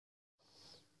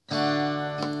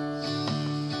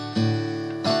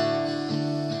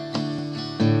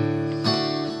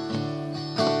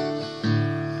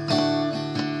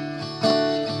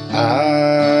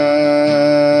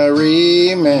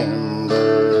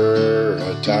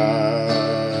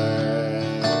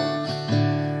time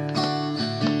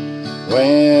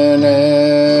when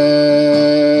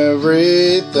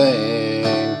everything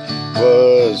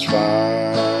was fine.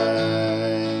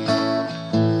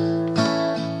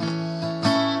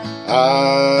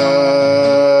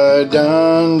 I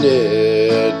done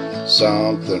did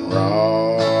something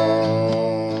wrong.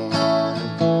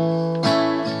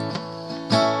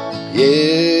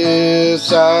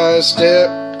 Yes, I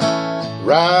stepped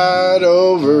right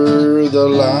over the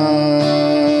line.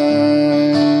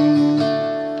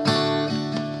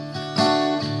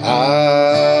 I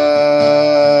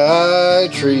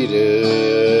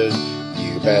treated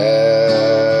you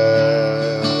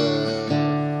bad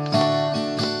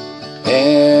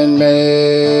and made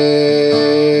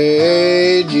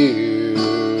you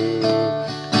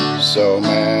so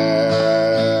mad.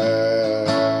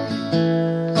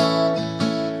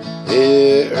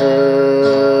 It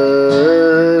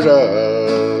hurt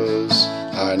us,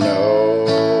 I know,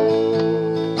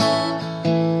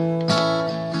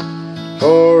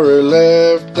 for it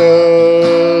left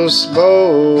us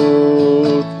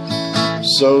both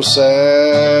so sad.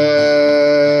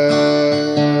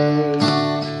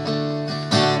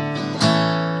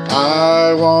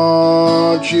 I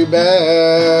want you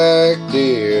back,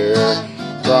 dear.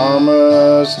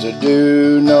 Promise to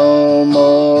do no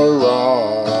more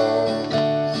wrong.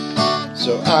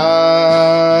 So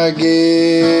I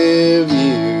give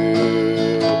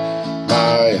you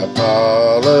my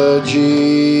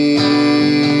apology.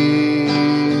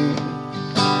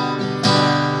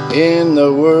 In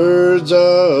the words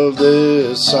of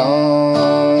this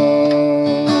song,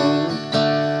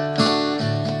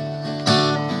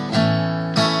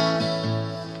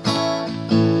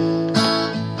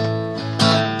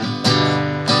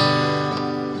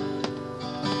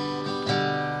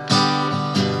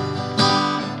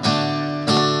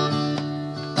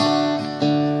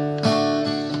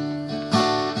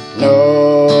 no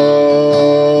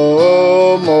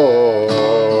more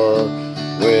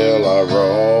will I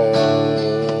roam.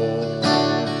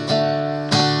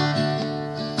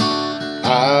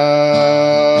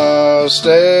 I'll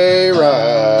stay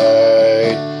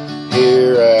right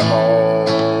here at home.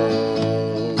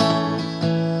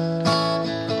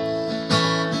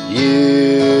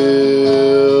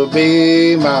 You'll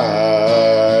be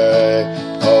my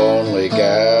only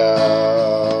gal.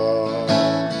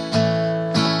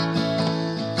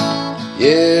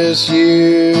 Yes,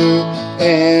 you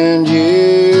and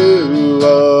you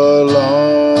alone.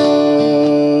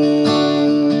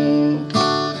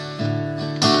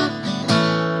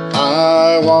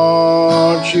 I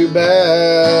want you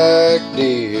back,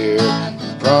 dear.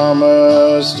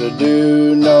 Promise to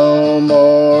do no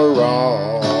more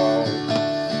wrong.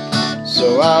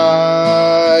 So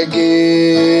I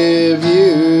give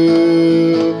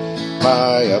you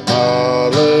my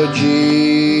apology.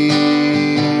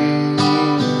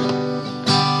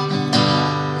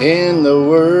 In the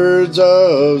words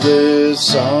of this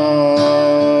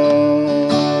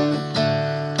song,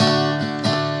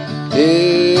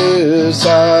 yes,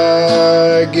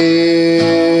 I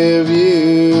give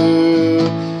you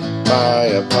my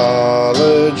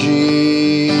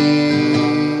apology.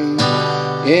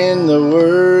 In the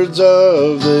words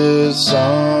of this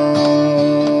song.